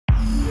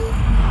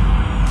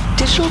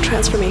Digital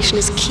transformation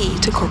is key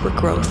to corporate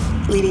growth,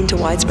 leading to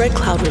widespread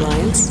cloud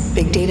reliance,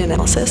 big data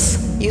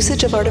analysis,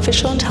 usage of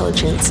artificial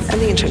intelligence, and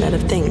the Internet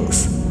of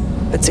Things.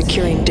 But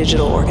securing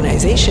digital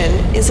organization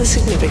is a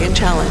significant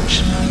challenge.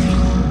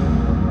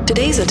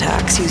 Today's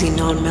attacks using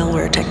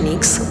non-malware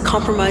techniques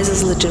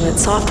compromises legitimate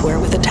software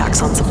with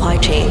attacks on supply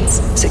chains.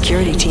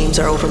 Security teams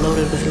are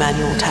overloaded with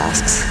manual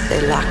tasks.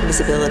 They lack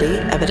visibility,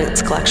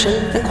 evidence collection,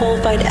 and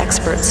qualified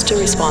experts to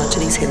respond to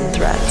these hidden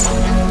threats.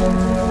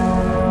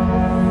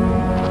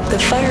 The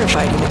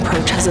firefighting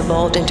approach has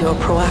evolved into a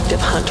proactive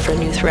hunt for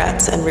new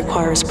threats and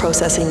requires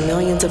processing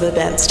millions of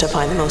events to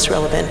find the most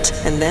relevant,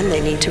 and then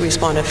they need to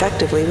respond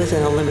effectively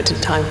within a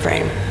limited time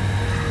frame.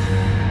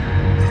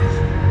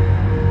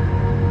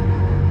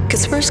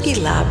 Kaspersky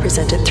Lab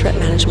presented Threat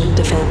Management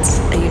Defense,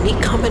 a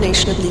unique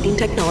combination of leading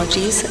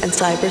technologies and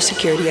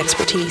cybersecurity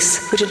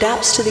expertise, which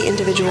adapts to the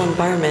individual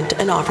environment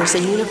and offers a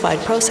unified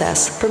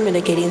process for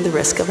mitigating the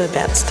risk of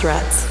advanced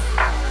threats.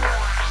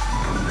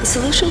 The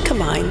solution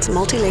combines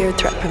multi-layered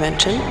threat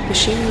prevention,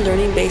 machine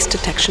learning-based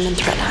detection and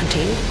threat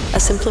hunting, a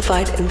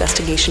simplified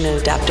investigation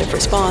and adaptive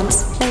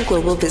response, and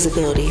global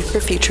visibility for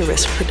future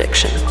risk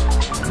prediction.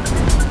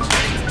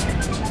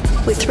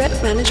 With Threat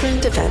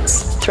Management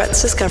Defense,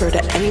 threats discovered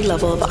at any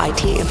level of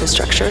IT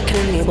infrastructure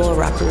can enable a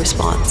rapid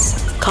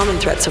response. Common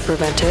threats are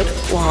prevented,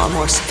 while a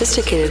more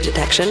sophisticated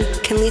detection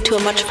can lead to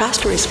a much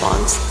faster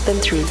response than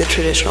through the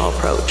traditional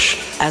approach.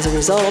 As a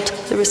result,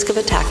 the risk of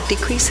attack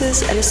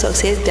decreases and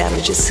associated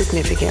damage is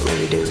significantly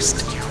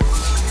reduced.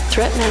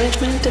 Threat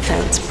Management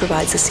Defense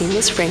provides a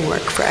seamless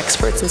framework for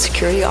experts in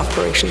security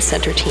operations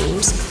center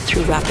teams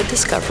through rapid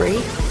discovery,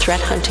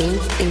 threat hunting,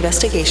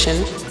 investigation,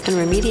 and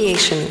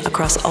remediation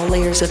across all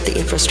layers of the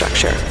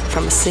infrastructure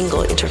from a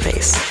single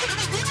interface.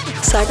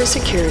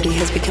 Cybersecurity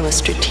has become a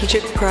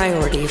strategic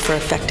priority for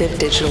effective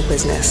digital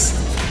business.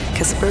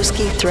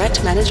 Kaspersky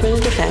Threat Management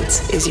and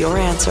Defense is your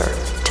answer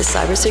to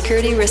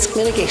cybersecurity risk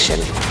mitigation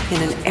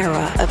in an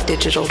era of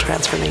digital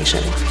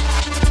transformation.